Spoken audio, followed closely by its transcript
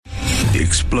the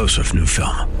explosive new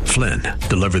film, Flynn,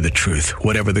 Deliver the Truth,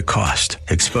 Whatever the Cost,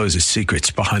 exposes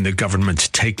secrets behind the government's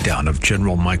takedown of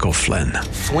General Michael Flynn.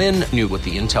 Flynn knew what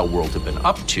the intel world had been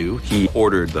up to. He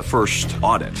ordered the first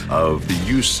audit of the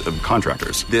use of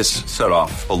contractors. This set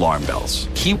off alarm bells.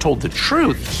 He told the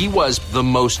truth. He was the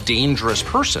most dangerous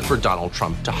person for Donald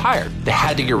Trump to hire. They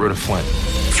had to get rid of Flynn.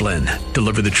 Flynn,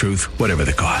 Deliver the Truth, Whatever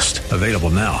the Cost. Available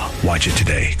now. Watch it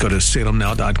today. Go to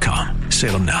salemnow.com.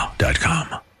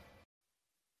 salemnow.com.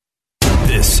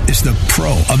 This is the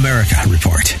Pro-America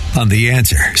Report on The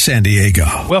Answer San Diego.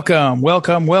 Welcome.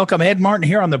 Ed Martin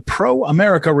here on the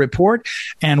Pro-America Report,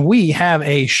 and we have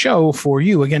a show for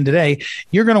you again today.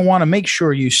 You're going to want to make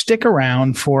sure you stick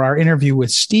around for our interview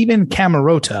with Stephen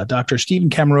Camarota, Dr. Stephen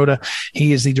Camarota.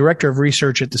 He is the Director of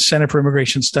Research at the Center for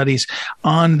Immigration Studies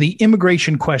on the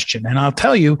immigration question. And I'll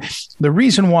tell you, the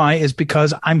reason why is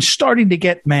because I'm starting to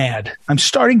get mad. I'm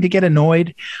starting to get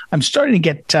annoyed. I'm starting to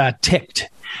get ticked.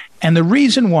 And the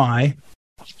reason why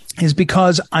is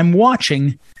because I'm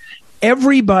watching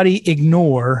everybody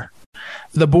ignore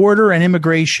the border and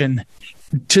immigration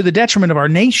to the detriment of our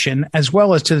nation, as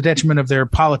well as to the detriment of their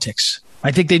politics.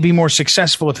 I think they'd be more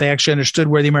successful if they actually understood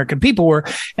where the American people were.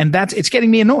 And it's getting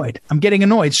me annoyed. I'm getting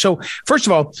annoyed. So first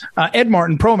of all, Ed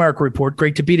Martin, Pro-America Report.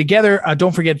 Great to be together.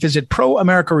 Don't forget, visit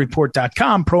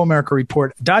proamericareport.com,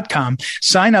 proamericareport.com.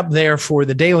 Sign up there for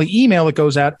the daily email that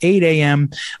goes out 8 a.m.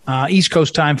 East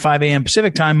Coast time, 5 a.m.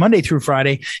 Pacific time, Monday through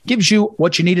Friday. Gives you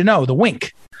what you need to know, the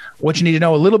wink. What you need to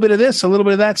know, a little bit of this, a little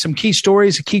bit of that, some key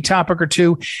stories, a key topic or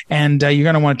two, and you're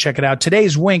going to want to check it out.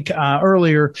 Today's wink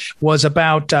earlier was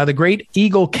about the Great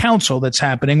Eagle Council that's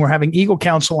happening. We're having Eagle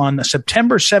Council on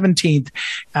September 17th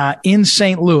in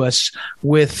St. Louis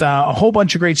with a whole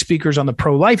bunch of great speakers on the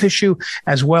pro-life issue,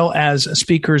 as well as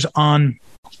speakers on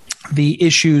the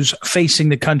issues facing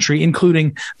the country,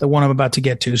 including the one I'm about to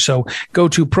get to. So go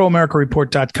to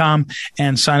proamericareport.com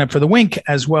and sign up for the wink,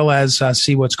 as well as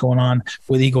see what's going on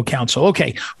with Eagle Council.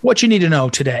 Okay, what you need to know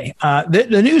today.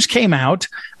 The news came out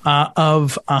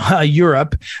of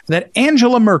Europe that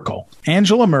Angela Merkel,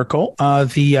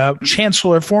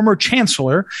 the former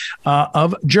chancellor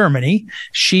of Germany,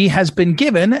 she has been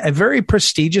given a very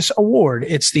prestigious award.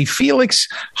 It's the Felix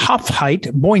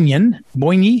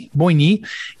Houphouet-Boigny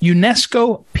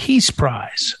UNESCO Peace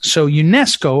Prize. So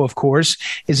UNESCO, of course,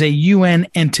 is a UN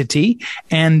entity,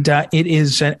 and it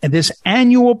is this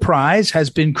annual prize has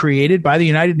been created by the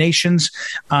United Nations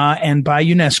and by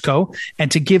UNESCO,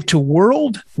 and to give to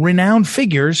world-renowned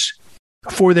figures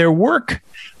for their work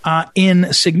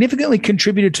in significantly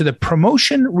contributed to the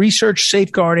promotion, research,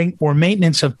 safeguarding, or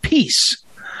maintenance of peace.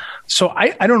 So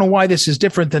I don't know why this is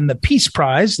different than the Peace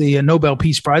Prize, the Nobel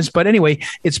Peace Prize. But anyway,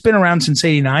 it's been around since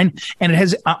 '89, and it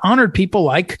has honored people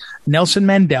like Nelson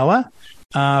Mandela,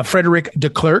 Frederick de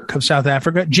Klerk of South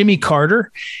Africa, Jimmy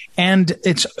Carter, and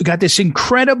it's got this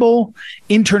incredible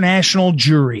international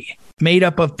jury made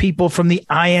up of people from the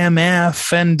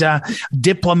IMF and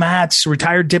diplomats,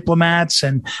 retired diplomats,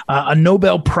 and a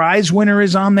Nobel Prize winner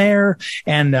is on there.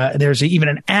 And there's even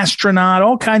an astronaut,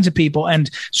 all kinds of people. And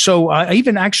so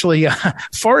even actually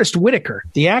Forrest Whitaker,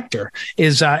 the actor,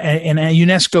 is a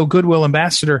UNESCO Goodwill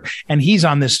Ambassador, and he's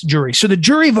on this jury. So the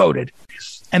jury voted.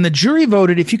 And the jury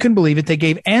voted, if you can believe it, they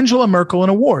gave Angela Merkel an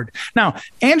award. Now,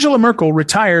 Angela Merkel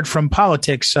retired from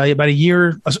politics about a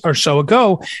year or so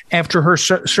ago after her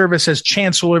service as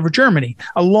Chancellor of Germany.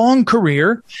 A long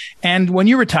career. And when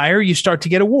you retire, you start to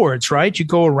get awards, right? You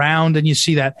go around and you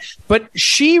see that. But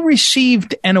she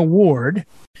received an award,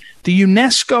 the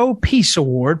UNESCO Peace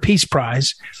Award, Peace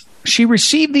Prize. She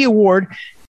received the award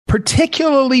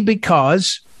particularly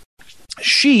because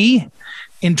she,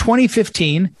 in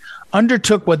 2015,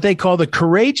 undertook what they call the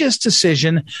courageous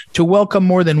decision to welcome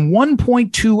more than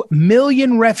 1.2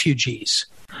 million refugees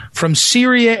from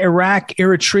Syria, Iraq,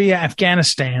 Eritrea,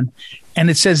 Afghanistan. And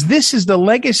it says this is the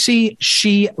legacy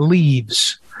she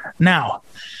leaves. Now,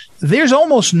 there's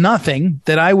almost nothing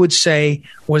that I would say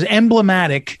was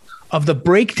emblematic of the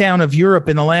breakdown of Europe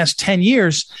in the last 10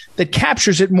 years that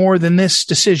captures it more than this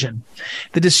decision.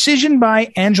 The decision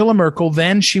by Angela Merkel,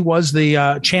 then she was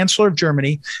the Chancellor of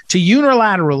Germany, to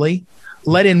unilaterally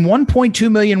let in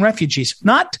 1.2 million refugees,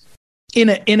 not in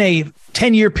a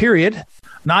 10-year period,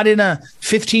 not in a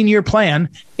 15-year plan,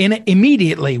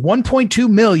 immediately 1.2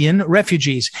 million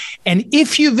refugees. And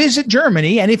if you visit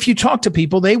Germany and if you talk to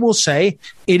people, they will say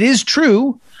it is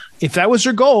true. If that was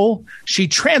her goal, she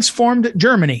transformed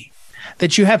Germany.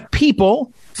 That you have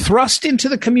people thrust into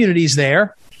the communities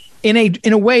there in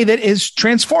a way that is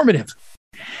transformative.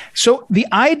 So the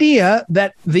idea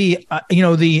that the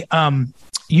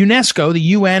UNESCO, the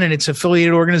UN and its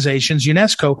affiliated organizations,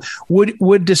 UNESCO,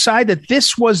 would decide that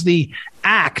this was the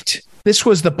act, this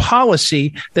was the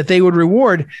policy that they would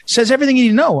reward, says everything you need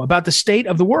to know about the state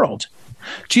of the world.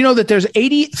 Do you know that there's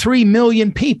 83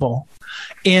 million people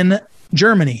in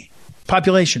Germany?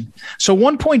 Population. So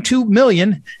 1.2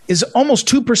 million is almost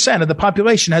 2% of the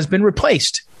population has been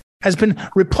replaced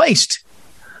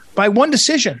by one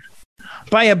decision,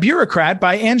 by a bureaucrat,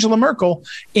 by Angela Merkel,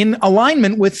 in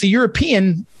alignment with the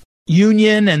European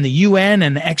Union and the UN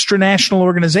and extranational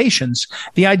organizations.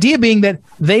 The idea being that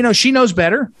they know she knows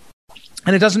better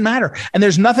and it doesn't matter. And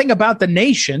there's nothing about the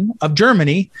nation of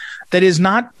Germany that is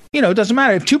not, it doesn't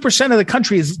matter. If 2% of the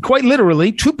country is quite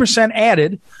literally 2%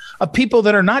 added of people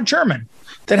that are not German,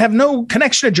 that have no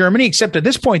connection to Germany, except at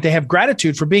this point they have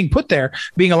gratitude for being put there,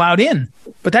 being allowed in.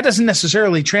 But that doesn't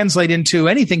necessarily translate into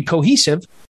anything cohesive.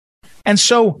 And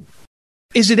so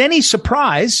is it any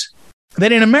surprise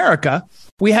that in America,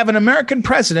 we have an American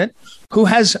president who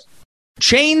has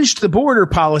changed the border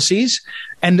policies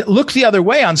and looked the other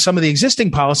way on some of the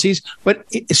existing policies, but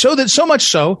so much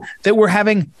so that we're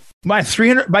having by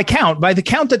the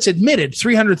count that's admitted,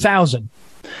 300,000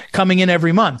 coming in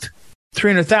every month.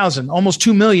 300,000, almost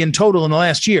 2 million total in the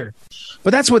last year. But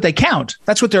that's what they count.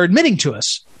 That's what they're admitting to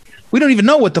us. We don't even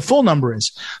know what the full number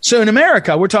is. So in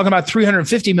America, we're talking about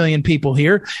 350 million people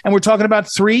here, and we're talking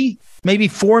about 3, maybe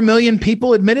 4 million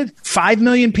people admitted, 5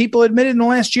 million people admitted in the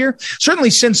last year.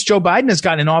 Certainly since Joe Biden has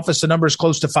gotten in office, the number is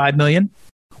close to 5 million.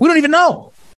 We don't even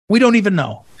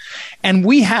know. And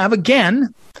we have,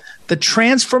 again, the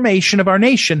transformation of our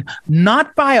nation,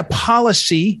 not by a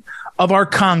policy of our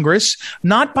Congress,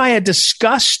 not by a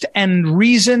discussed and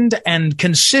reasoned and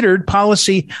considered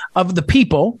policy of the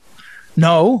people.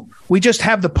 No, we just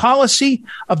have the policy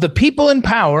of the people in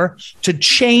power to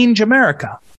change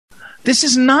America. This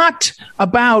is not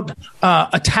about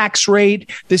a tax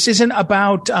rate. This isn't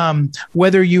about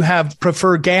whether you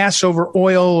prefer gas over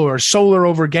oil or solar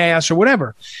over gas or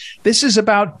whatever. This is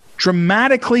about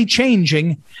dramatically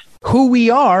changing who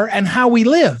we are and how we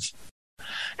live.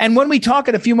 And when we talk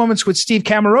in a few moments with Steve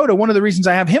Camarota, one of the reasons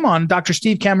I have him on, Dr.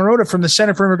 Steve Camarota from the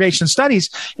Center for Immigration Studies,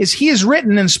 is he has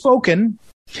written and spoken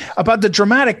about the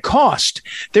dramatic cost.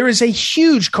 There is a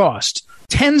huge cost,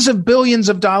 tens of billions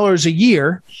of dollars a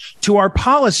year, to our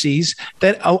policies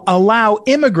that allow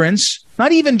immigrants,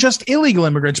 not even just illegal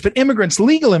immigrants, but immigrants,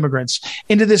 legal immigrants,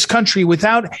 into this country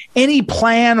without any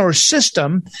plan or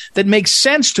system that makes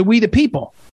sense to we the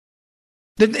people.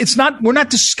 We're not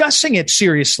discussing it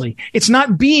seriously. It's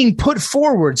not being put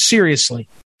forward seriously.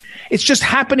 It's just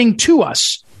happening to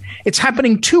us. It's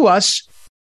happening to us.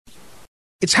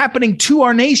 It's happening to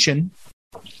our nation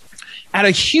at a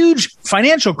huge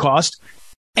financial cost.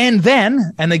 And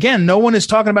again, no one is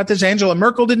talking about this. Angela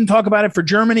Merkel didn't talk about it for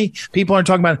Germany. People aren't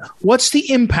talking about it. What's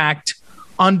the impact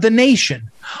on the nation,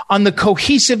 on the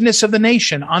cohesiveness of the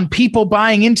nation, on people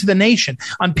buying into the nation,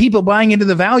 on people buying into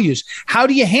the values? How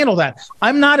do you handle that?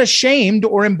 I'm not ashamed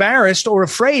or embarrassed or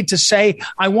afraid to say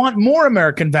I want more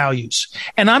American values.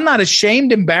 And I'm not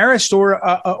ashamed, embarrassed,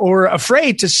 or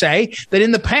afraid to say that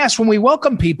in the past, when we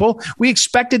welcome people, we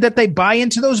expected that they buy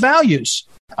into those values.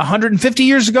 150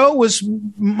 years ago was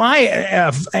my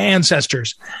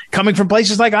ancestors coming from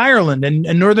places like Ireland and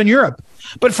Northern Europe.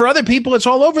 But for other people, it's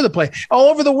all over the place, all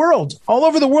over the world. All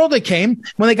over the world they came.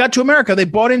 When they got to America, they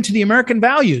bought into the American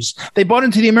values. They bought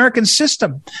into the American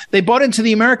system. They bought into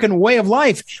the American way of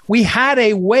life. We had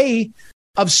a way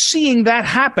of seeing that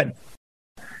happen.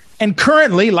 And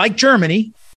currently, like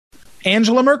Germany,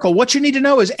 Angela Merkel, what you need to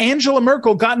know is Angela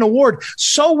Merkel got an award.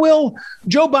 So will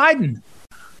Joe Biden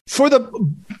for the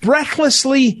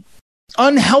breathlessly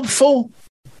unhelpful,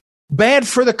 bad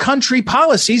for the country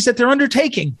policies that they're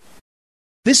undertaking.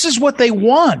 This is what they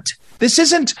want. This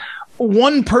isn't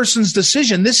one person's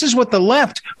decision. This is what the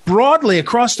left broadly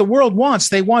across the world wants.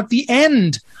 They want the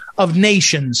end of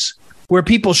nations where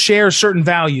people share certain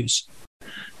values,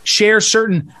 share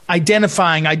certain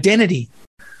identifying identity.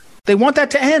 They want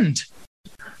that to end.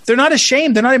 They're not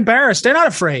ashamed. They're not embarrassed. They're not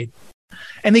afraid.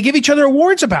 And they give each other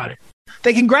awards about it.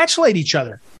 They congratulate each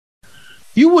other.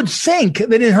 You would think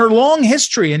that in her long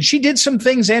history, and she did some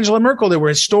things, Angela Merkel, that were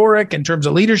historic in terms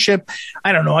of leadership.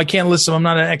 I don't know. I can't list them. I'm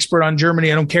not an expert on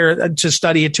Germany. I don't care to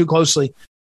study it too closely.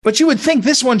 But you would think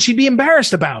this one she'd be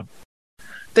embarrassed about,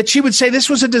 that she would say this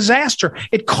was a disaster.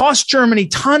 It cost Germany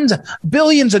tons,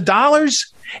 billions of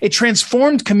dollars. It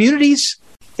transformed communities.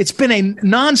 It's been a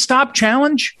nonstop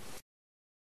challenge.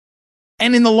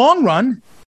 And in the long run,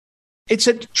 it's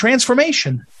a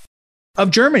transformation of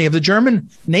Germany, of the German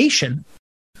nation,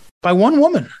 by one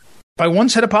woman, by one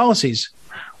set of policies.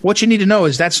 What you need to know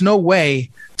is that's no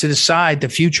way to decide the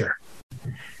future.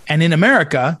 And in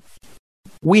America,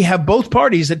 we have both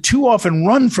parties that too often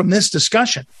run from this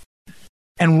discussion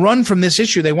and run from this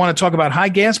issue. They want to talk about high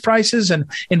gas prices and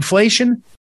inflation,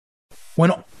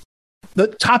 when the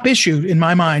top issue in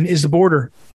my mind is the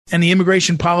border and the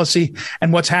immigration policy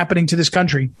and what's happening to this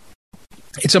country.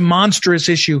 It's a monstrous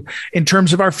issue in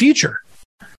terms of our future,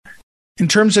 in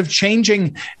terms of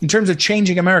changing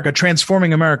America,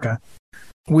 transforming America.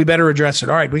 We better address it.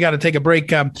 All right, we got to take a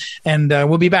break, and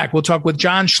we'll be back. We'll talk with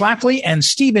John Schlafly and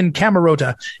Stephen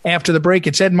Camarota after the break.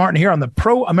 It's Ed Martin here on the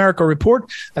Pro America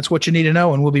Report. That's what you need to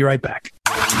know, and we'll be right back.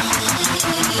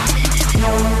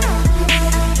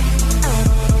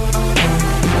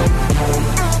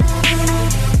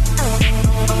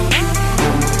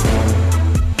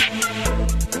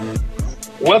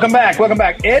 Welcome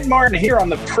back. Ed Martin here on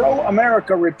the Pro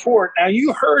America Report. Now,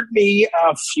 you heard me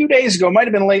a few days ago, might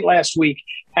have been late last week,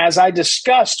 as I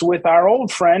discussed with our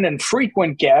old friend and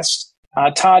frequent guest,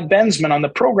 Todd Bensman, on the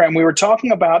program. We were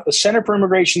talking about the Center for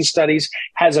Immigration Studies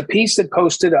has a piece that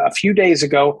posted a few days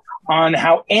ago on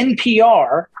how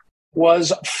NPR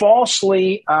was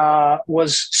falsely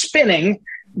was spinning,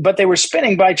 but they were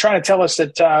spinning by trying to tell us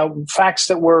that facts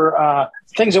that were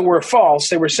things that were false.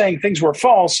 They were saying things were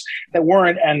false that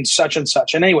weren't, and such and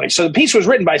such. And anyway, so the piece was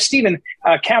written by Stephen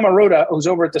Camarota, who's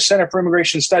over at the Center for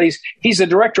Immigration Studies. He's the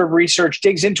director of research,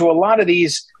 digs into a lot of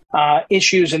these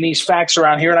issues and these facts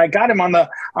around here. And I got him on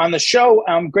the show.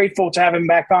 I'm grateful to have him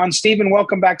back on. Stephen,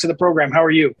 welcome back to the program. How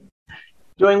are you?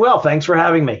 Doing well. Thanks for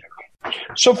having me.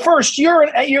 So first, your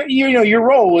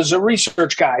role as a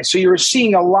research guy. So you're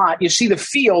seeing a lot. You see the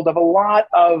field of a lot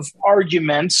of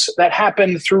arguments that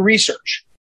happen through research.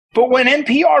 But when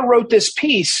NPR wrote this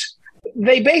piece,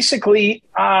 they basically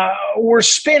were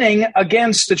spinning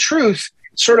against the truth,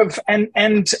 sort of,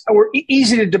 and were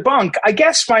easy to debunk. I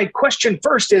guess my question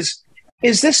first is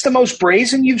this the most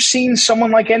brazen you've seen someone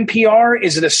like NPR?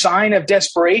 Is it a sign of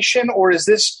desperation, or is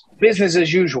this business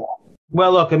as usual?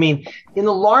 Well, look, I mean, in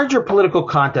the larger political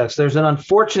context, there's an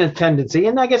unfortunate tendency,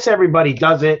 and I guess everybody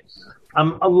does it.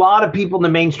 A lot of people in the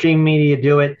mainstream media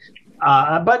do it.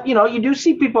 But, you do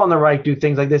see people on the right do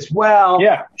things like this. Well,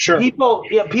 yeah, sure. People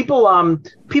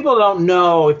don't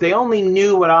know. If they only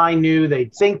knew what I knew,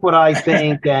 they'd think what I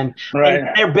think. And, right.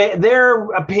 and their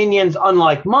opinions,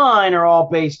 unlike mine, are all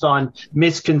based on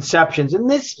misconceptions. And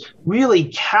this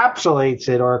really encapsulates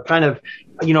it, or kind of,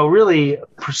 really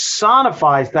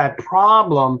personifies that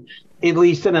problem, at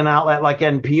least in an outlet like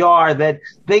NPR, that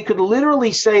they could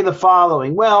literally say the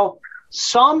following: well,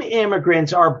 some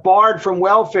immigrants are barred from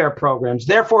welfare programs.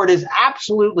 Therefore, it is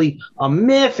absolutely a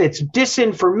myth. It's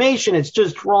disinformation. It's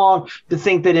just wrong to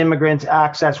think that immigrants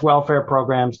access welfare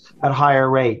programs at higher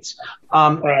rates.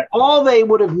 Right. All they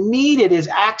would have needed is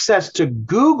access to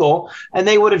Google, and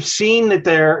they would have seen that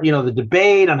the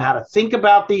debate on how to think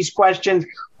about these questions.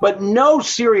 But no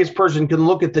serious person can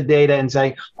look at the data and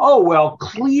say, oh, well,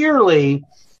 clearly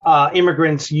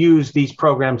immigrants use these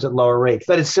programs at lower rates.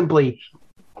 That is simply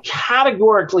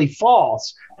categorically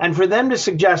false. And for them to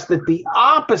suggest that the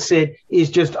opposite is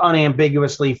just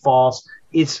unambiguously false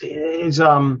is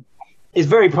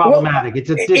very problematic.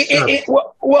 It's a disservice.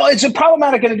 It's a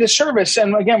problematic and a disservice.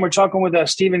 And again, we're talking with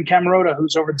Stephen Camarota,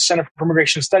 who's over at the Center for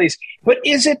Immigration Studies. But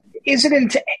is it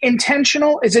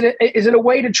intentional? Is it a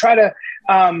way to try to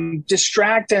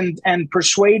distract and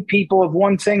persuade people of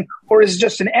one thing, or is it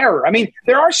just an error? I mean,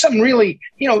 there are some really,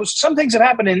 some things that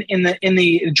happen in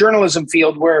the journalism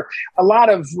field where a lot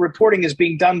of reporting is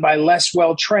being done by less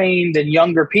well-trained and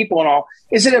younger people and all.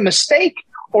 Is it a mistake,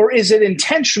 or is it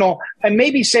intentional? And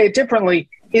maybe say it differently.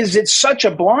 Is it such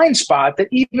a blind spot that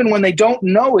even when they don't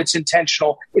know it's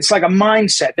intentional, it's like a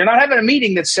mindset? They're not having a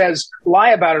meeting that says lie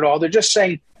about it all. They're just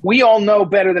saying, we all know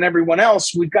better than everyone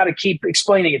else. We've got to keep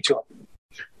explaining it to them.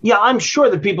 Yeah, I'm sure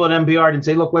the people at NPR didn't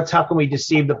say, look, how can we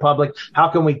deceive the public? How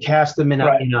can we cast them in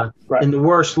the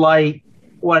worst light?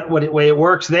 What way it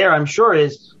works there, I'm sure,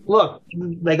 is, look,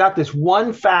 they got this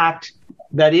one fact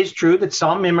that is true, that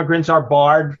some immigrants are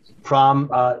barred from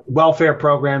welfare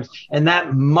programs, and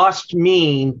that must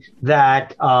mean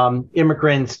that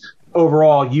immigrants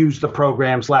overall use the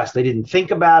programs less. They didn't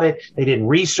think about it. They didn't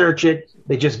research it.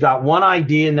 They just got one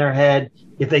idea in their head.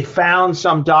 If they found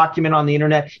some document on the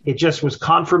internet, it just was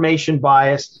confirmation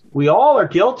bias. We all are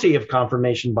guilty of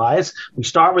confirmation bias. We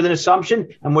start with an assumption,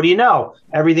 and what do you know?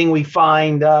 Everything we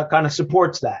find kind of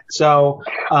supports that.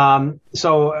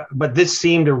 But this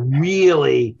seemed to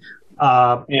really,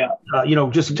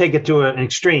 just take it to an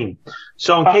extreme.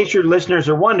 So in case your listeners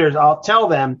are wonders, I'll tell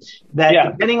them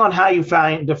that depending on how you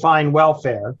define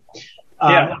welfare,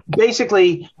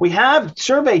 Basically, we have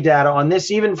survey data on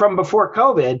this even from before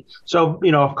COVID. So,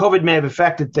 COVID may have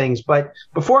affected things, but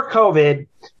before COVID,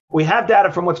 we have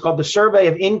data from what's called the Survey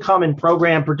of Income and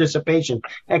Program Participation,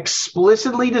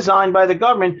 explicitly designed by the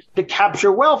government to capture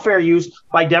welfare use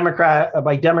by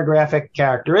demographic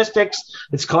characteristics.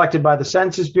 It's collected by the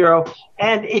Census Bureau,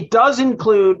 and it does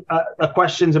include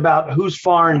questions about who's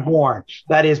foreign born.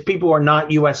 That is, people who are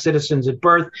not U.S. citizens at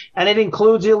birth, and it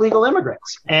includes illegal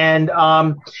immigrants. And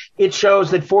it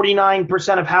shows that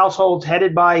 49% of households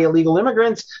headed by illegal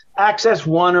immigrants access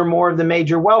one or more of the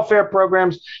major welfare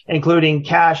programs, including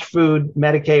cash, food,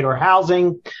 Medicaid, or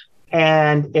housing.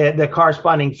 And the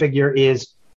corresponding figure is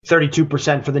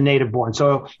 32% for the native born.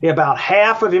 So about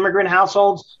half of immigrant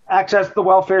households access the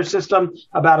welfare system,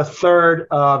 about a third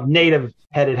of native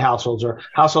headed households or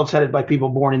households headed by people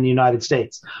born in the United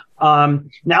States. Now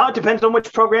it depends on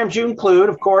which programs you include,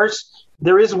 of course.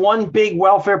 There is one big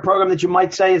welfare program that you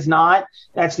might say is not.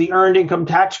 That's the Earned Income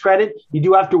Tax Credit. You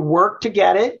do have to work to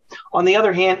get it. On the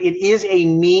other hand, it is a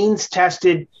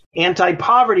means-tested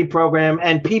anti-poverty program,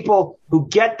 and people who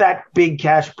get that big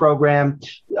cash program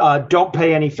don't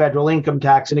pay any federal income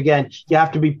tax. And again, you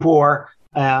have to be poor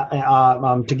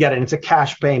to get it. It's a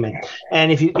cash payment.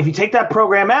 And if you take that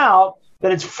program out,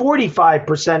 then it's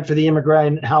 45% for the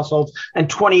immigrant households and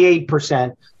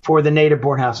 28% for the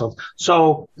native-born households.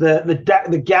 So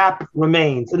the gap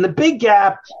remains. And the big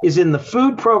gap is in the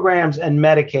food programs and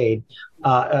Medicaid,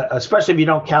 especially if you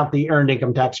don't count the Earned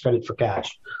Income Tax Credit for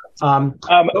cash.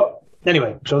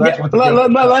 Anyway, so that's what. Let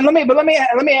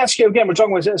me ask you again. We're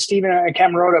talking with Stephen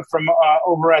Camarota from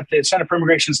over at the Center for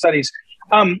Immigration Studies.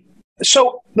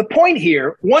 So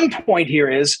one point here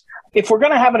is, if we're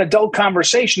going to have an adult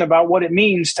conversation about what it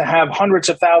means to have hundreds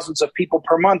of thousands of people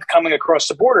per month coming across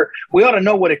the border, we ought to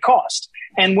know what it costs.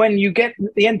 And when you get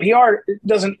the NPR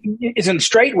isn't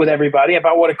straight with everybody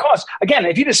about what it costs. Again,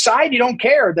 if you decide you don't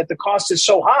care that the cost is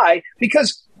so high,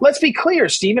 because let's be clear,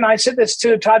 Stephen, I said this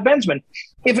to Todd Bensman.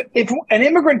 If an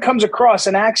immigrant comes across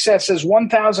and accesses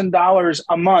 $1,000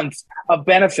 a month of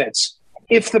benefits,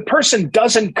 if the person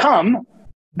doesn't come,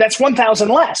 that's $1,000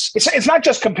 less. It's not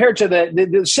just compared to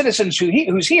the citizens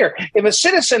who's here. If a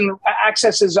citizen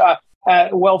accesses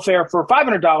welfare for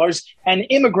 $500 and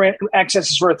immigrant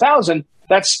accesses for $1,000,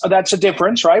 that's a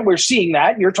difference, right? We're seeing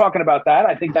that. You're talking about that.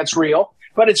 I think that's real.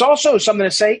 But it's also something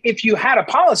to say, if you had a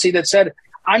policy that said,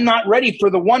 I'm not ready for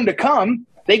the one to come,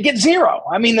 they get zero.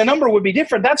 I mean, the number would be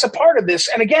different. That's a part of this.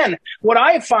 And again, what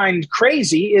I find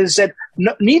crazy is that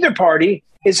neither party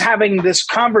is having this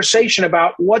conversation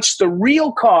about what's the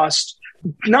real cost,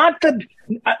 not the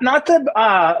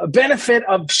benefit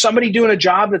of somebody doing a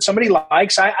job that somebody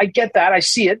likes. I get that. I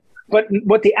see it. But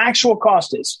what the actual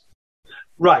cost is.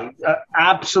 Right.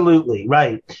 Absolutely.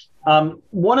 Right.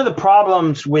 One of the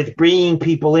problems with bringing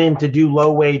people in to do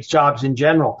low-wage jobs in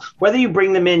general, whether you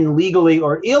bring them in legally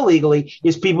or illegally,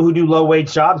 is people who do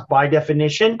low-wage jobs, by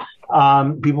definition,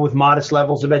 people with modest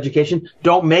levels of education,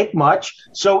 don't make much.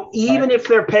 So even if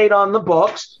they're paid on the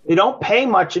books, they don't pay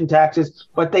much in taxes,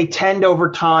 but they tend over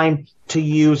time to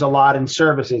use a lot in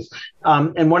services.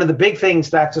 And one of the big things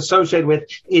that's associated with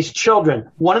is children.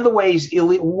 One of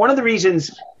the reasons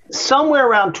somewhere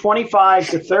around 25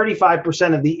 to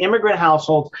 35% of the immigrant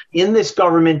households in this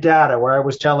government data, where I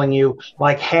was telling you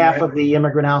like half of the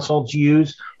immigrant households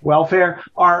use welfare,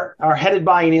 are headed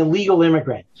by an illegal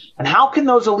immigrant. And how can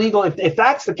those illegal, if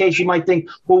that's the case, you might think,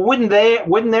 well, wouldn't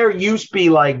their use be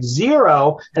like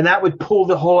zero, and that would pull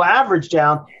the whole average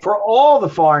down for all the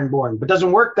foreign born? But it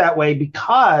doesn't work that way,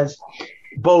 because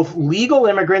both legal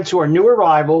immigrants who are new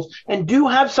arrivals and do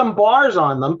have some bars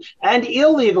on them, and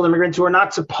illegal immigrants who are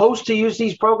not supposed to use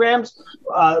these programs,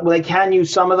 they can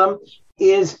use some of them,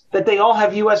 is that they all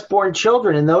have U.S.-born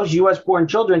children, and those U.S.-born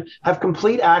children have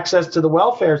complete access to the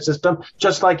welfare system,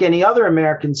 just like any other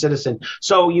American citizen.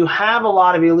 So you have a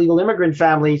lot of illegal immigrant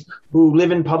families who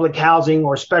live in public housing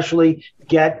or especially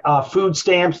get food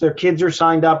stamps. Their kids are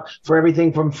signed up for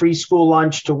everything from free school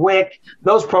lunch to WIC.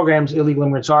 Those programs illegal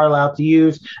immigrants are allowed to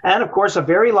use. And, of course, a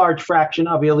very large fraction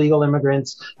of illegal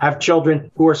immigrants have children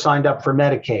who are signed up for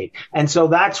Medicaid. And so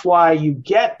that's why you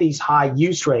get these high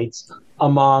use rates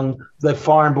among the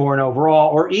foreign-born overall,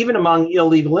 or even among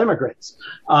illegal immigrants,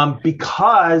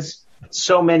 because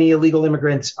so many illegal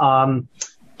immigrants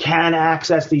can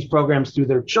access these programs through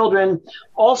their children.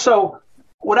 Also,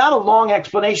 without a long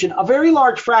explanation, a very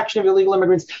large fraction of illegal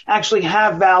immigrants actually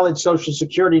have valid Social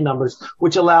Security numbers,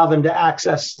 which allow them to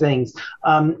access things.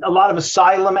 A lot of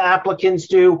asylum applicants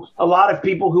do. A lot of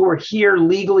people who are here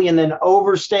legally and then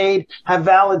overstayed have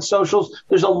valid socials.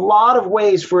 There's a lot of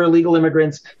ways for illegal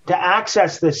immigrants to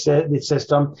access this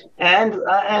system, and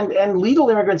legal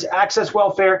immigrants access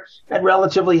welfare at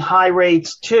relatively high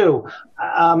rates too.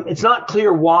 It's not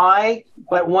clear why,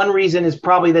 but one reason is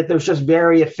probably that there's just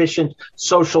very efficient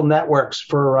social networks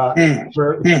for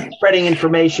spreading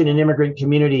information in immigrant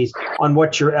communities on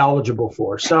what you're eligible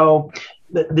for. So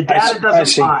the data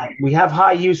doesn't lie. We have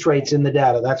high use rates in the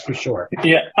data, that's for sure.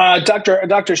 Yeah.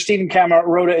 Dr. Stephen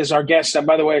Camarota is our guest. And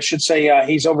by the way, I should say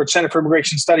he's over at Center for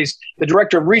Immigration Studies, the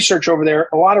director of research over there,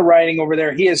 a lot of writing over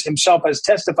there. He himself has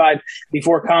testified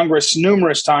before Congress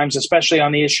numerous times, especially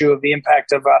on the issue of the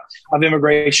impact of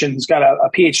immigration. He's got a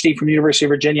PhD from the University of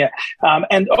Virginia.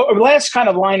 And last kind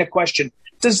of line of question,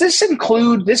 does this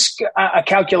include this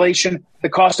calculation, the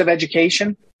cost of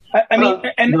education? I mean,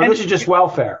 this is just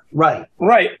welfare, right?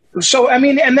 Right. So, I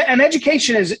mean, and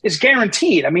education is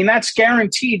guaranteed. I mean, that's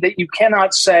guaranteed that you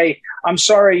cannot say, I'm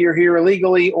sorry, you're here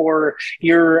illegally, or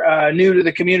you're new to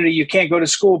the community, you can't go to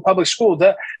school, public school.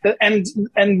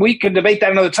 And we could debate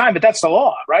that another time, but that's the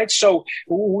law, right? So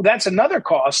that's another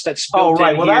cost that's built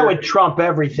in Well, here. that would trump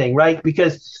everything, right?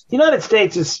 Because the United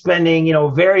States is spending,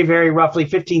 very, very roughly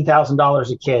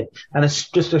 $15,000 a kid. And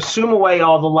just assume away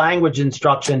all the language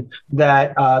instruction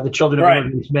that the children of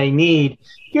immigrants may need.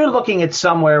 You're looking at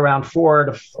somewhere around 4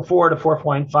 to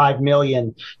 4.5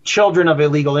 million children of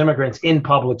illegal immigrants in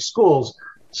public schools.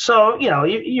 So,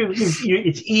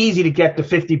 it's easy to get to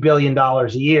 $50 billion a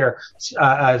year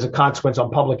as a consequence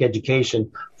on public education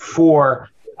for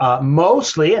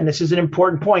mostly, and this is an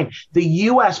important point, the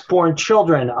U.S.-born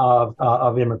children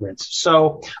of immigrants,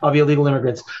 so of illegal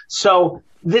immigrants. So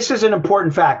this is an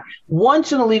important fact.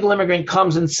 Once an illegal immigrant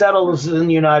comes and settles in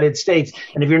the United States,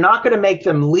 and if you're not going to make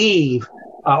them leave,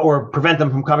 or prevent them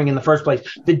from coming in the first place,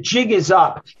 the jig is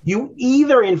up. You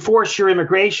either enforce your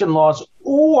immigration laws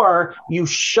or you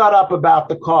shut up about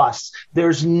the costs.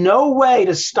 There's no way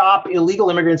to stop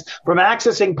illegal immigrants from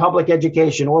accessing public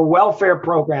education or welfare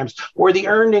programs or the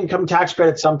earned income tax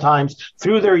credit sometimes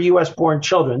through their U.S.-born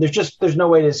children. There's no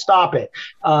way to stop it.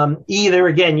 Either,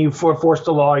 again, you force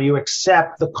the law or you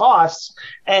accept the costs.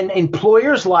 And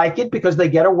employers like it because they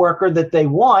get a worker that they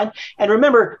want. And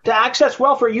remember, to access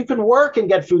welfare, you can work and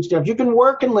get food stamps. You can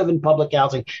work and live in public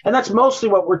housing. And that's mostly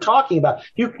what we're talking about.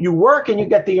 You work and you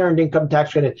get the earned income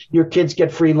tax credit. Your kids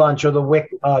get free lunch or the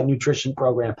WIC nutrition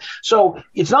program. So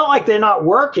it's not like they're not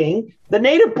working. The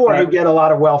native born who get a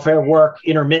lot of welfare work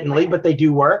intermittently, but they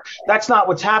do work. That's not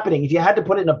what's happening. If you had to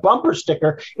put it in a bumper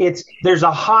sticker, there's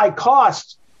a high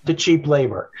cost to cheap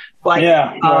labor. But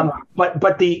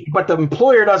but the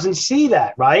employer doesn't see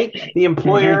that, right? The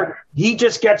employer, he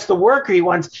just gets the worker he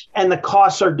wants, and the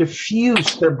costs are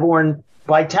diffuse. They're borne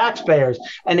by taxpayers.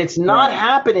 And it's not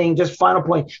happening, just final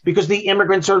point, because the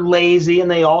immigrants are lazy and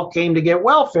they all came to get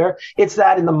welfare. It's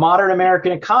that in the modern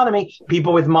American economy,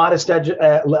 people with modest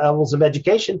levels of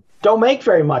education don't make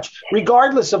very much,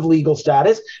 regardless of legal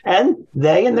status. And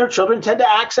they and their children tend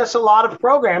to access a lot of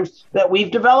programs that we've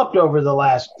developed over the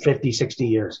last 50, 60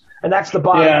 years. And that's the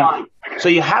bottom line. So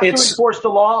you have to enforce the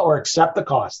law or accept the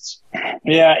costs.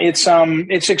 Yeah,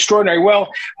 it's extraordinary. Well,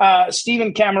 Dr.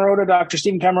 Stephen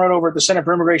Camarota over at the Center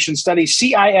for Immigration Studies,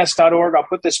 CIS.org. I'll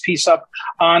put this piece up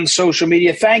on social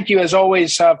media. Thank you, as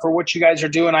always, for what you guys are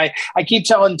doing. I keep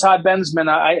telling Todd Bensman,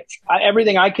 I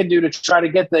everything I can do to try to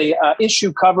get the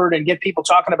issue covered and get people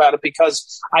talking about it,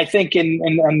 because I think,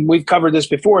 and we've covered this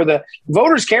before, the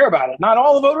voters care about it. Not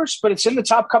all the voters, but it's in the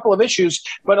top couple of issues.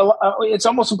 But it's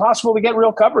almost impossible to get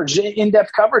real coverage,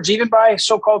 in-depth coverage, even by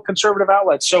so-called conservative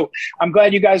outlets. So I'm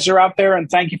glad you guys are out there, and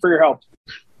thank you for your help.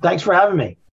 Thanks for having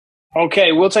me.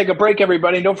 Okay, we'll take a break,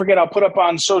 everybody. And don't forget, I'll put up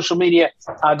on social media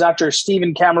Dr.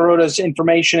 Stephen Camarota's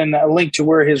information and a link to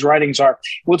where his writings are.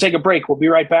 We'll take a break. We'll be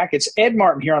right back. It's Ed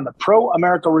Martin here on the Pro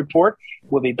America Report.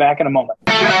 We'll be back in a moment.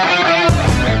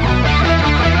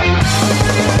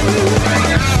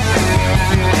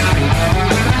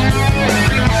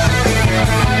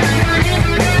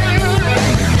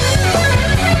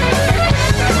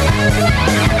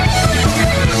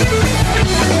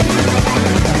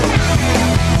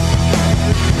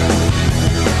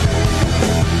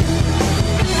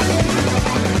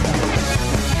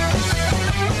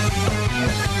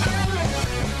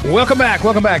 Welcome back.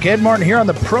 Welcome back. Ed Martin here on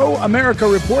the Pro America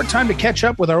Report. Time to catch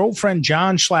up with our old friend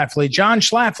John Schlafly. John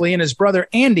Schlafly and his brother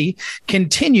Andy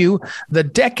continue the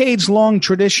decades-long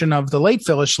tradition of the late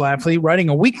Phyllis Schlafly writing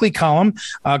a weekly column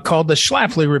called the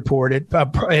Schlafly Report.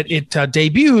 It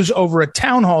debuts over at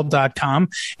townhall.com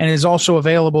and is also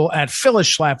available at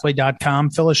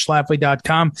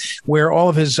phyllisschlafly.com, where all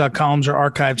of his columns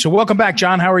are archived. So welcome back,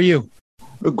 John. How are you?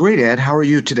 Great, Ed. How are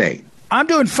you today? I'm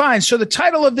doing fine. So the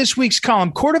title of this week's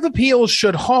column, Court of Appeals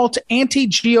should halt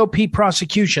anti-GOP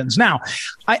prosecutions. Now,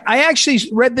 I actually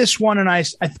read this one and I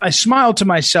smiled to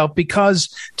myself because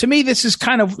to me, this is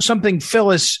kind of something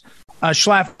Phyllis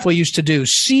Schlafly used to do.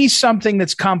 See something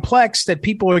that's complex that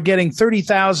people are getting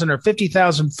 30,000 or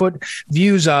 50,000 foot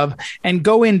views of and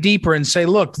go in deeper and say,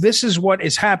 look, this is what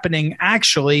is happening.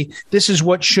 Actually, this is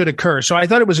what should occur. So I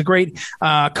thought it was a great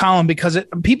column because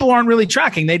people aren't really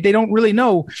tracking. They don't really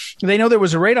know. They know there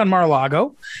was a raid on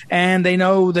Mar-a-Lago and they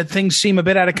know that things seem a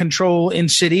bit out of control in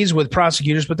cities with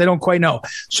prosecutors, but they don't quite know.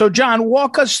 So John,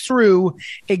 walk us through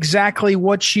exactly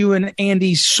what you and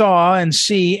Andy saw and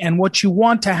see and what you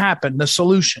want to happen. The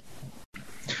solution.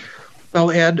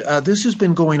 Well, Ed, this has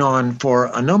been going on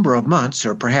for a number of months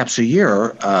or perhaps a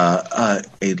year. A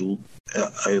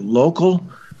local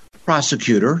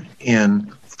prosecutor in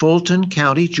Fulton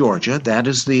County, Georgia, that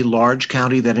is the large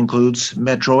county that includes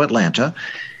Metro Atlanta,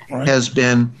 right, has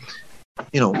been,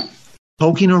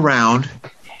 poking around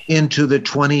into the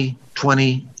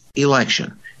 2020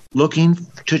 election, looking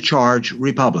to charge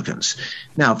Republicans.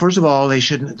 Now, first of all,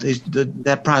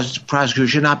 that prosecutor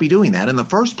should not be doing that in the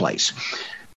first place.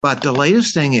 But the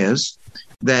latest thing is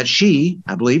that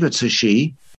I believe it's a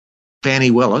she,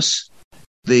 Fannie Willis,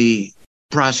 the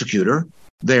prosecutor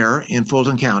there in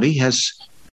Fulton County, has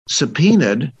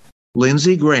subpoenaed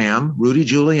Lindsey Graham, Rudy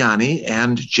Giuliani,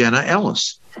 and Jenna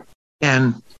Ellis,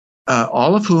 and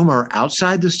all of whom are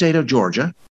outside the state of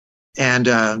Georgia,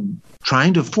 and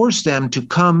trying to force them to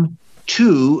come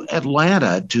to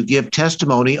Atlanta to give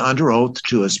testimony under oath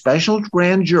to a special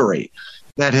grand jury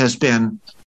that has been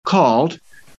called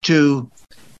to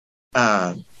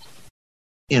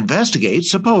investigate,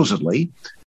 supposedly,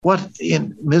 what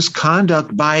in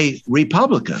misconduct by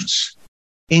Republicans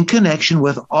in connection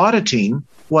with auditing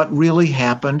what really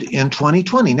happened in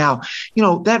 2020. Now,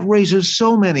 that raises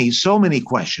so many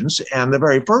questions. And the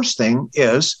very first thing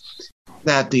is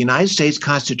that the United States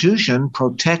Constitution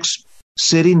protects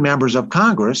sitting members of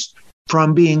Congress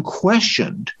from being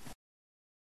questioned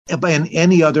in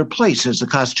any other place, as the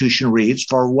Constitution reads,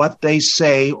 for what they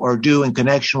say or do in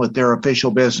connection with their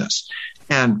official business.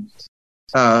 And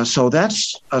so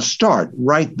that's a start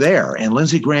right there. And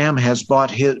Lindsey Graham has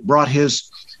brought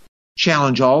his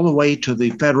challenge all the way to the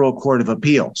Federal Court of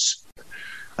Appeals.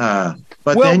 So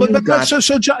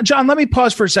John, let me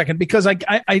pause for a second because I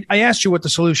asked you what the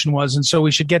solution was, and so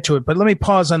we should get to it. But let me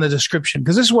pause on the description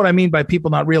because this is what I mean by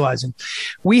people not realizing.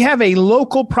 We have a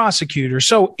local prosecutor,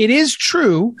 so it is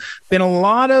true. Been a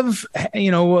lot of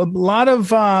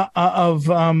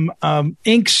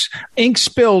ink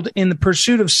spilled in the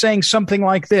pursuit of saying something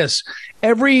like this.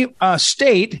 Every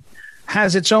state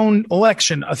has its own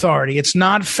election authority. It's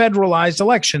not federalized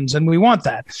elections, and we want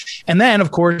that. And then,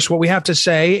 of course, what we have to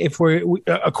say, if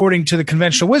according to the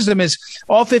conventional wisdom, is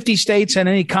all 50 states and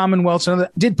any commonwealths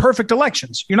did perfect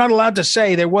elections. You're not allowed to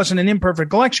say there wasn't an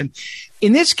imperfect election.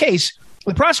 In this case,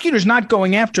 the prosecutor's not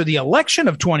going after the election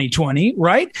of 2020,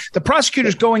 right? The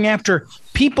prosecutor's going after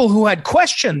people who had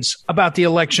questions about the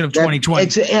election of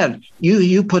 2020. Ed,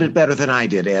 you put it better than I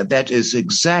did, Ed. That is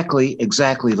exactly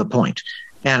the point.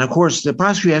 And of course, the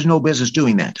prosecutor has no business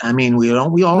doing that. I mean, we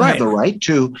all have the right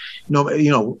to,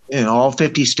 in all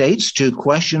 50 states, to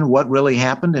question what really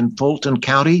happened in Fulton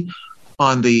County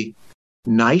on the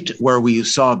night where we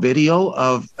saw video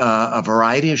of a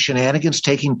variety of shenanigans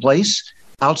taking place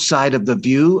outside of the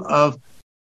view of,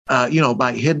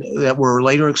 that were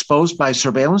later exposed by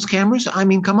surveillance cameras. I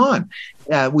mean, come on,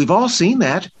 we've all seen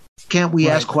that. Can't we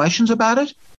ask questions about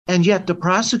it? And yet, the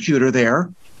prosecutor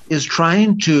there is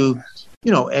trying to,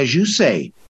 as you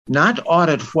say, not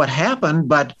audit what happened,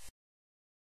 but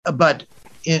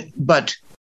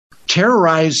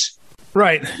terrorize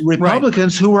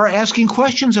Republicans who are asking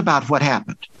questions about what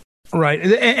happened. Right.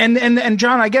 And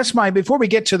John, I guess before we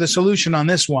get to the solution on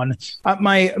this one,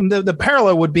 the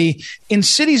parallel would be in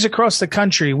cities across the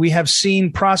country, we have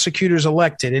seen prosecutors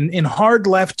elected in hard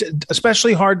left,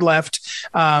 especially hard left,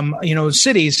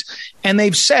 cities. And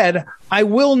they've said, I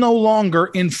will no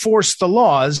longer enforce the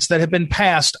laws that have been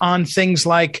passed on things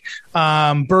like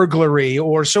burglary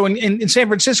or so. In San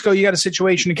Francisco, you got a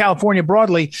situation in California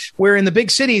broadly where in the big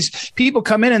cities, people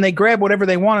come in and they grab whatever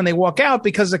they want and they walk out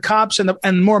because the cops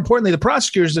and more importantly, importantly, the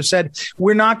prosecutors have said,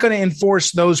 we're not going to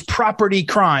enforce those property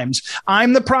crimes.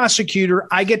 I'm the prosecutor.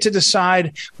 I get to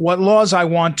decide what laws I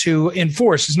want to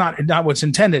enforce. It's not what's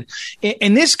intended.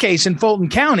 In this case, in Fulton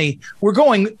County, we're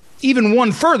going even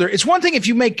one further. It's one thing if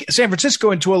you make San Francisco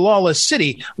into a lawless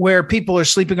city where people are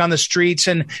sleeping on the streets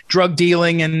and drug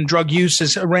dealing and drug use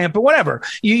is rampant, whatever.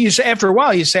 You say after a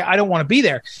while, you say, I don't want to be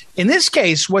there. In this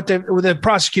case, what the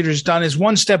prosecutor's done is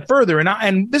one step further.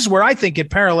 And this is where I think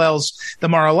it parallels the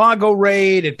Mar-a-Lago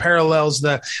raid. It parallels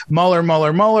the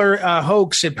Mueller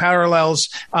hoax. It parallels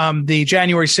the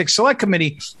January 6th Select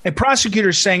Committee. A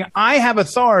prosecutor saying, I have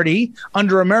authority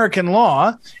under American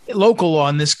law, local law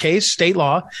in this case, state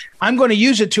law. I'm going to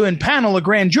use it to impanel a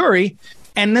grand jury.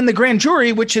 And then the grand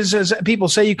jury, which is, as people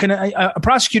say, you can a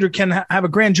prosecutor can have a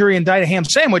grand jury indict a ham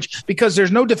sandwich because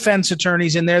there's no defense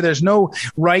attorneys in there. There's no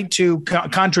right to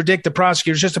contradict the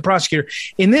prosecutor. It's just a prosecutor.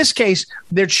 In this case,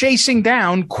 they're chasing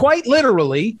down, quite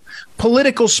literally,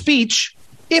 political speech,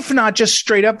 if not just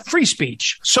straight up free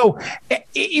speech. So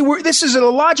this is a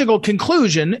logical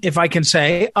conclusion, if I can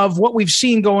say, of what we've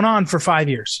seen going on for 5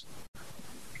 years.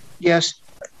 Yes.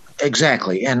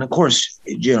 Exactly. And of course,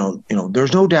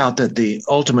 there's no doubt that the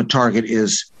ultimate target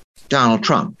is Donald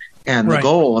Trump. And the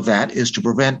goal of that is to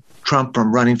prevent Trump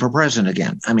from running for president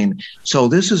again. I mean, so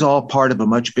this is all part of a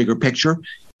much bigger picture.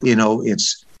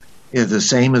 It's the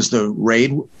same as the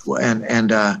raid.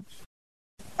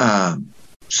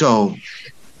 So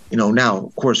now,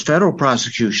 of course, federal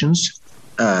prosecutions,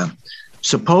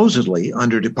 supposedly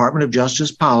under Department of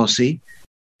Justice policy,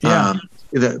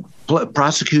 the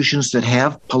prosecutions that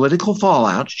have political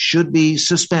fallout should be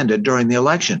suspended during the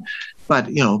election. But,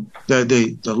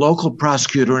 the local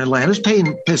prosecutor in Atlanta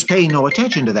is paying no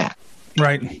attention to that.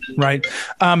 Right.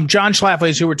 John Schlafly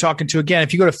is who we're talking to. Again,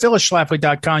 if you go to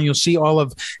phyllisschlafly.com, you'll see all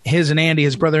of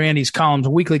his brother Andy's columns, a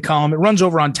weekly column. It runs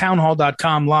over on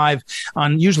townhall.com live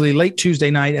on usually late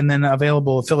Tuesday night and then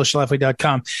available at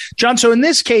phyllisschlafly.com. John, so in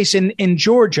this case in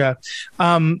Georgia,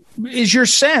 is your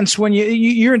sense when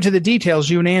you're into the details,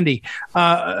 you and Andy,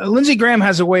 Lindsey Graham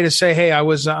has a way to say, hey, I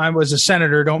was a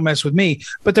senator, don't mess with me.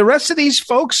 But the rest of these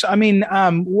folks, I mean,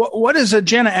 what does a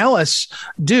Jenna Ellis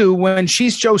do when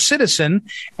she's Joe Citizen?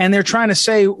 And they're trying to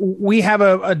say we have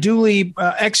a duly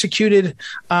executed,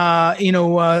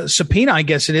 subpoena, I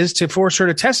guess it is, to force her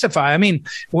to testify. I mean,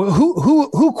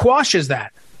 who quashes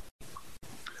that?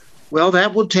 Well,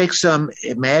 that will take some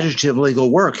imaginative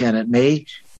legal work, and it may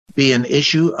be an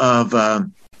issue of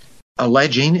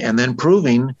alleging and then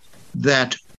proving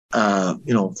that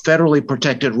federally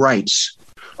protected rights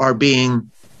are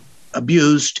being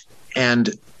abused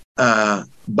and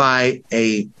by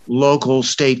a local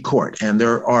state court. And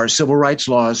there are civil rights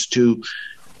laws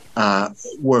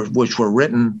which were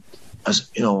written,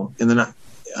 after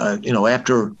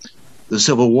the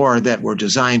Civil War that were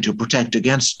designed to protect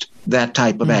against that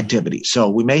type of activity. So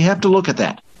we may have to look at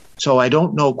that. So I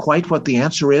don't know quite what the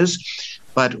answer is,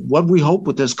 but what we hope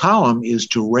with this column is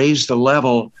to raise the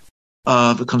level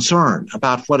of concern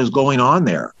about what is going on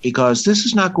there, because this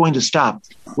is not going to stop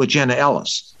with Jenna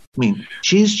Ellis. I mean,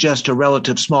 she's just a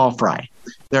relative small fry.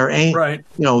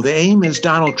 The aim is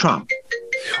Donald Trump.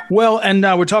 Well, and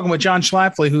we're talking with John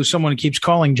Schlafly, who's someone who keeps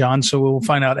calling John, so we'll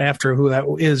find out after who that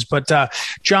is. But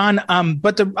John,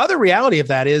 but the other reality of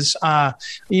that is,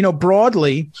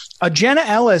 broadly, Jenna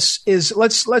Ellis is.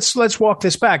 Let's walk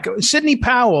this back. Sidney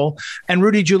Powell and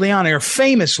Rudy Giuliani are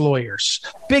famous lawyers,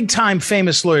 big time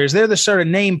famous lawyers. They're the sort of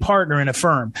name partner in a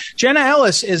firm. Jenna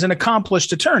Ellis is an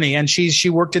accomplished attorney, and she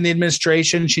worked in the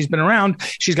administration. She's been around.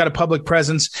 She's got a public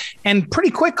presence, and pretty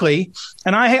quickly.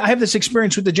 And I have this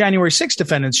experience with the January 6th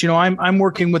defendants. I'm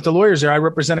working with the lawyers there. I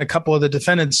represent a couple of the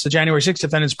defendants, the January 6th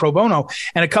defendants pro bono,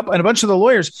 and a bunch of the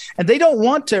lawyers, and they don't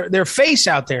want their face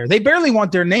out there. They barely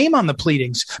want their name on the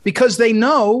pleadings because they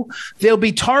know they'll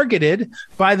be targeted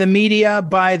by the media,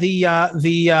 by the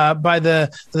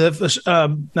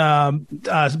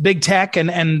big tech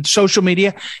and social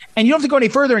media. And you don't have to go any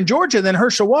further in Georgia than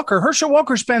Herschel Walker. Herschel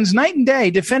Walker spends night and day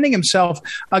defending himself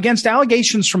against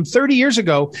allegations from 30 years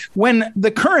ago when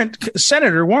the current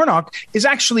Senator Warnock is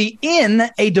actually in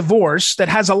a divorce that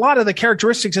has a lot of the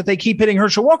characteristics that they keep hitting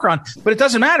Herschel Walker on. But it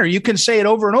doesn't matter. You can say it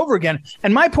over and over again.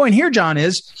 And my point here, John,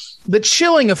 is the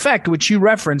chilling effect, which you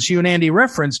and Andy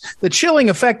referenced, the chilling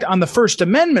effect on the First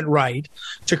Amendment right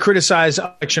to criticize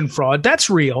election fraud, that's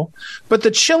real. But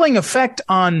the chilling effect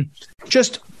on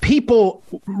just people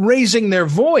raising their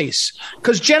voice,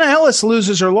 because Jenna Ellis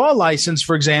loses her law license,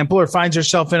 for example, or finds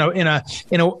herself in a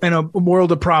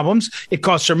world of problems. It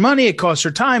costs her money, it costs her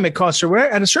time, it costs her.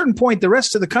 At a certain point, the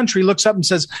rest of the country looks up and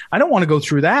says, "I don't want to go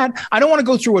through that. I don't want to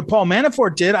go through what Paul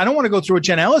Manafort did. I don't want to go through what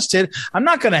Jenna Ellis did. I'm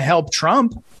not going to help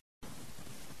Trump."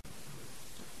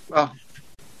 Well,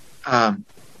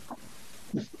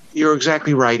 you're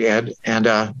exactly right, Ed. And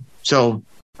the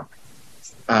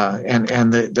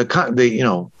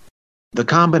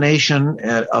combination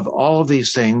of all of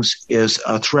these things is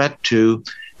a threat to,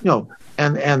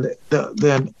 and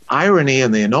the irony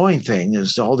and the annoying thing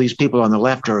is all these people on the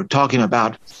left are talking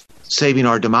about saving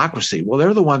our democracy. Well,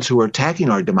 they're the ones who are attacking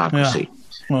our democracy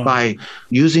by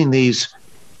using these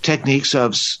techniques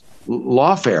of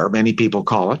lawfare, many people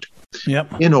call it,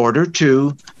 in order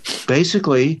to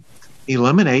basically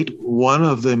eliminate one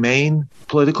of the main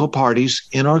political parties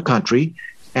in our country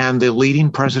and the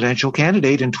leading presidential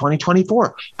candidate in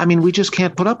 2024. I mean, we just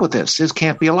can't put up with this. This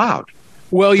can't be allowed.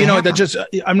 Well,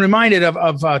 I'm reminded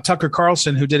of Tucker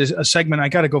Carlson, who did a segment. I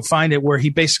got to go find it, where he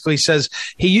basically says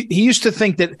he used to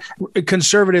think that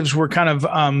conservatives were kind of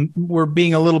were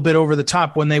being a little bit over the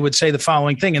top when they would say the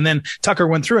following thing. And then Tucker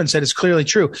went through and said, it's clearly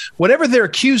true. Whatever they're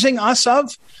accusing us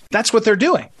of, that's what they're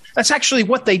doing. That's actually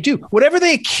what they do. Whatever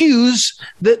they accuse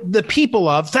the people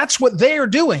of, that's what they are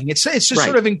doing. It's just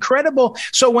sort of incredible.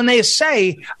 So when they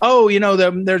say, you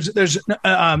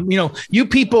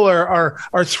people are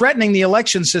threatening the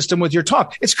election system with your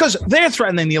talk, it's because they're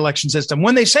threatening the election system.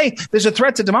 When they say there's a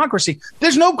threat to democracy,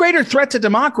 there's no greater threat to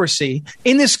democracy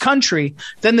in this country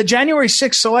than the January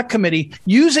 6th Select Committee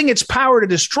using its power to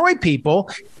destroy people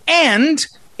and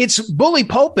its bully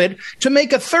pulpit to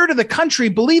make a third of the country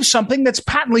believe something that's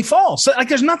patently false. Like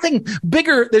there's nothing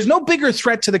bigger. There's no bigger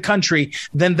threat to the country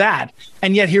than that.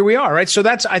 And yet here we are, right? So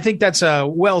I think that's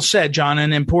well said, John,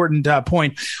 an important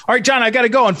point. All right, John, I got to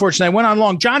go. Unfortunately, I went on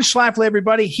long. John Schlafly,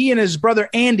 everybody, he and his brother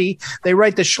Andy, they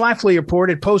write the Schlafly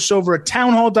Report. It posts over at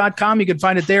townhall.com. You can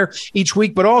find it there each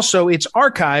week, but also it's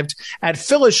archived at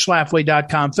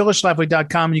phyllisschlafly.com,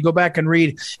 phyllisschlafly.com. And you go back and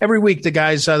read every week. The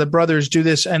guys, the brothers do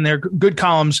this, and they're good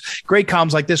columns. Great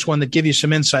columns like this one that give you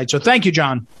some insight. So thank you,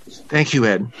 John. Thank you,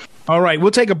 Ed. All right.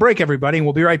 We'll take a break, everybody, and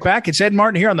we'll be right back. It's Ed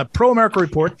Martin here on the Pro America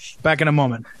Report. Back in a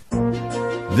moment.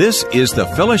 This is the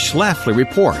Phyllis Schlafly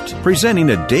Report, presenting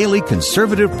a daily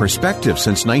conservative perspective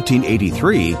since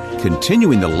 1983,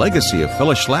 continuing the legacy of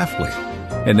Phyllis Schlafly.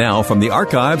 And now, from the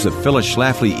archives of Phyllis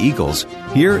Schlafly Eagles,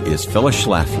 here is Phyllis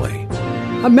Schlafly.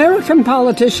 American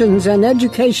politicians and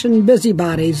education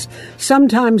busybodies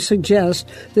sometimes suggest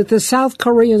that the South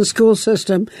Korean school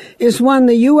system is one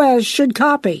the U.S. should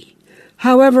copy.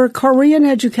 However, Korean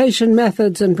education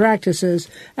methods and practices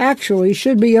actually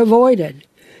should be avoided.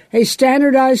 A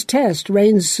standardized test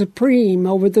reigns supreme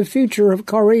over the future of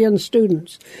Korean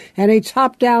students, and a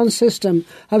top-down system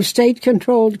of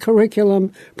state-controlled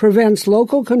curriculum prevents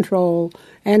local control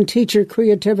and teacher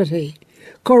creativity.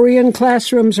 Korean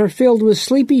classrooms are filled with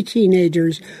sleepy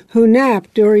teenagers who nap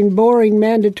during boring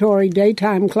mandatory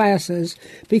daytime classes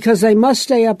because they must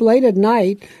stay up late at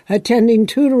night attending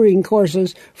tutoring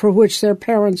courses for which their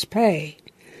parents pay.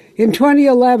 In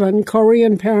 2011,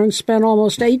 Korean parents spent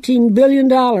almost $18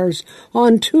 billion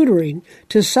on tutoring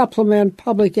to supplement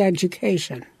public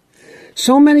education.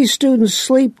 So many students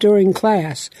sleep during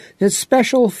class that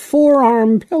special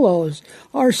forearm pillows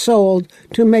are sold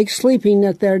to make sleeping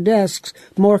at their desks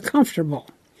more comfortable.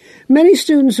 Many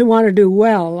students who want to do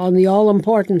well on the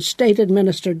all-important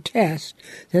state-administered test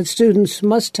that students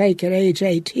must take at age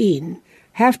 18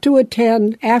 have to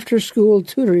attend after-school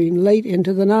tutoring late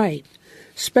into the night.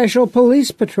 Special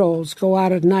police patrols go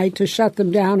out at night to shut them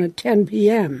down at 10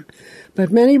 p.m.,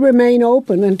 but many remain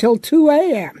open until 2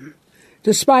 a.m.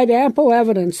 Despite ample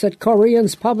evidence that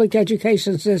Korea's public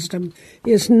education system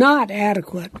is not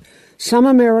adequate, some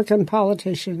American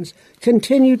politicians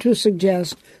continue to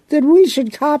suggest that we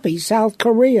should copy South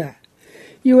Korea.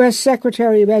 U.S.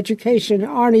 Secretary of Education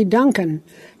Arne Duncan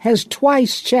has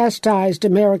twice chastised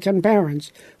American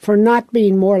parents for not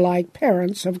being more like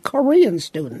parents of Korean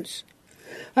students.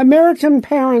 American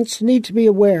parents need to be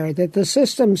aware that the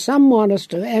system some want us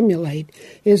to emulate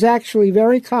is actually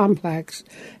very complex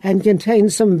and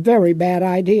contains some very bad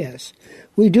ideas.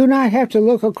 We do not have to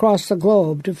look across the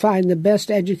globe to find the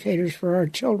best educators for our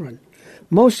children.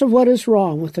 Most of what is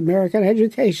wrong with American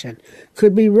education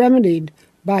could be remedied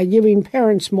by giving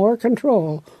parents more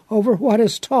control over what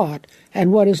is taught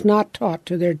and what is not taught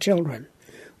to their children.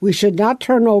 We should not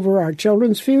turn over our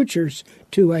children's futures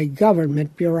to a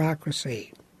government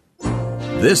bureaucracy.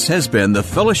 This has been the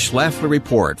Phyllis Schlafly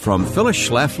Report from Phyllis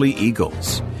Schlafly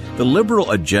Eagles. The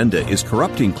liberal agenda is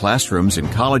corrupting classrooms in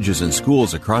colleges and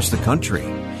schools across the country.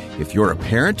 If you're a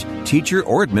parent, teacher,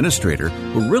 or administrator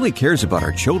who really cares about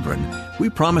our children, we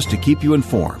promise to keep you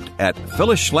informed at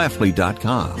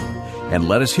phyllisschlafly.com. And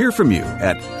let us hear from you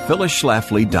at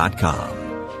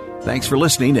phyllisschlafly.com. Thanks for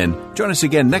listening, and join us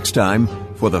again next time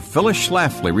for the Phyllis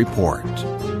Schlafly Report.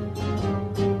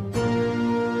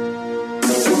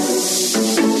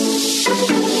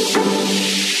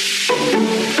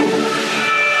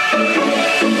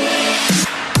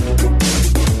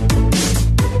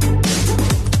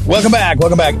 Welcome back.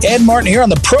 Ed Martin here on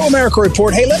the Pro America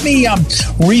Report. Hey, let me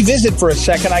revisit for a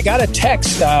second. I got a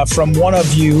text from one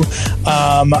of you,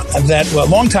 a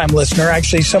longtime listener,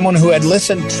 actually someone who had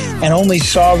listened and only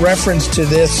saw reference to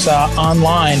this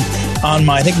online on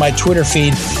my Twitter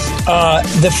feed.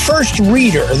 The first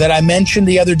reader that I mentioned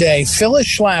the other day, Phyllis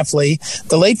Schlafly,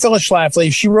 the late Phyllis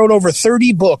Schlafly, she wrote over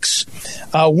 30 books.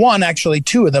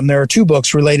 Two of them. There are 2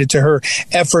 books related to her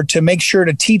effort to make sure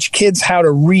to teach kids how to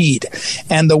read.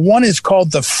 And the one is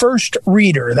called The First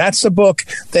Reader. That's the book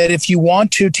that if you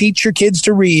want to teach your kids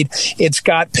to read, it's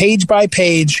got page by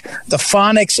page the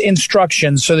phonics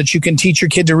instructions so that you can teach your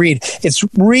kid to read. It's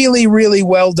really, really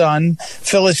well done.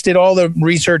 Phyllis did all the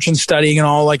research and studying and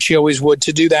all like she always would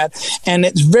to do that. And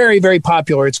it's very, very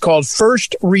popular. It's called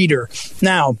First Reader.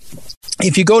 Now,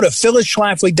 if you go to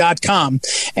phyllisschlafly.com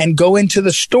and go into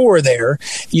the store there,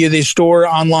 the store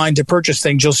online to purchase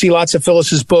things, you'll see lots of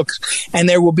Phyllis's books, and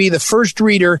there will be The First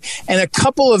Reader and a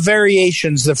couple of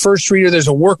variations. The First Reader, there's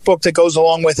a workbook that goes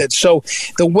along with it. So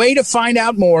the way to find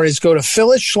out more is go to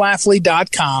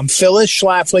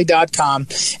phyllisschlafly.com,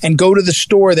 and go to the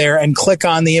store there and click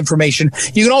on the information.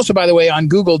 You can also, by the way, on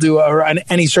Google or on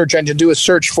any search engine, do a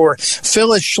search for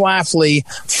Phyllis Schlafly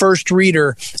First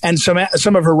Reader, and some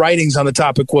of her writings on the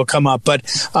topic will come up. But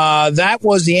that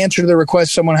was the answer to the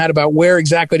request someone had about where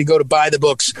exactly to go to buy the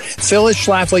books.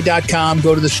 phyllisschlafly.com,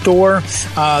 go to the store,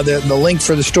 the link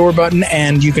for the store button,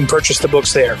 and you can purchase the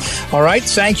books there. All right.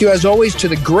 Thank you, as always, to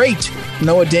the great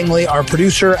Noah Dingley, our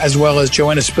producer, as well as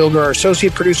Joanna Spilger, our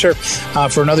associate producer,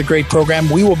 for another great program.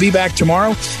 We will be back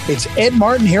tomorrow. It's Ed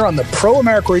Martin here on the Pro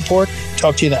America Report.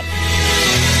 Talk to you then.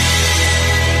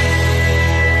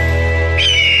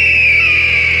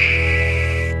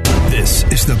 This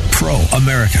is the Pro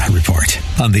America Report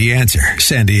on The Answer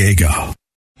San Diego.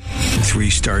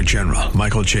 3-star General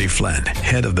Michael J. Flynn,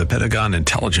 head of the Pentagon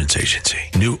Intelligence Agency,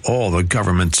 knew all the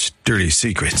government's dirty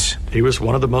secrets. He was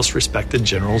one of the most respected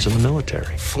generals in the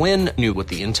military. Flynn knew what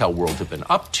the intel world had been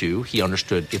up to. He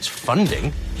understood its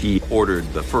funding. He ordered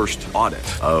the first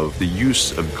audit of the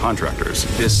use of contractors.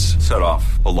 This set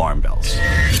off alarm bells.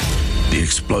 The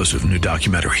explosive new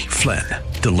documentary, Flynn,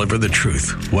 Deliver the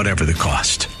Truth, Whatever the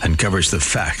Cost, uncovers the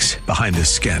facts behind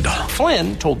this scandal.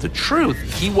 Flynn told the truth.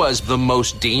 He was the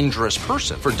most dangerous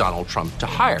person for Donald Trump to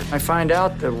hire. I find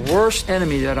out the worst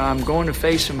enemy that I'm going to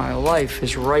face in my life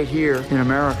is right here in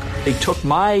America. They took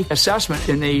my assessment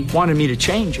and they wanted me to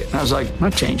change it. And I was like, I'm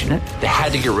not changing it. They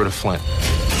had to get rid of Flynn.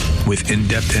 With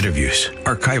in-depth interviews,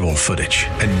 archival footage,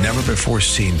 and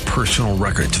never-before-seen personal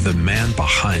records of the man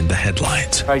behind the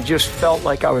headlines. I just felt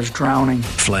like I was drowning.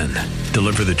 Flynn,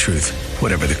 Deliver the Truth,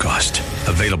 Whatever the Cost.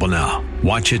 Available now.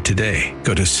 Watch it today.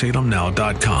 Go to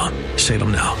salemnow.com.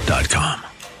 salemnow.com.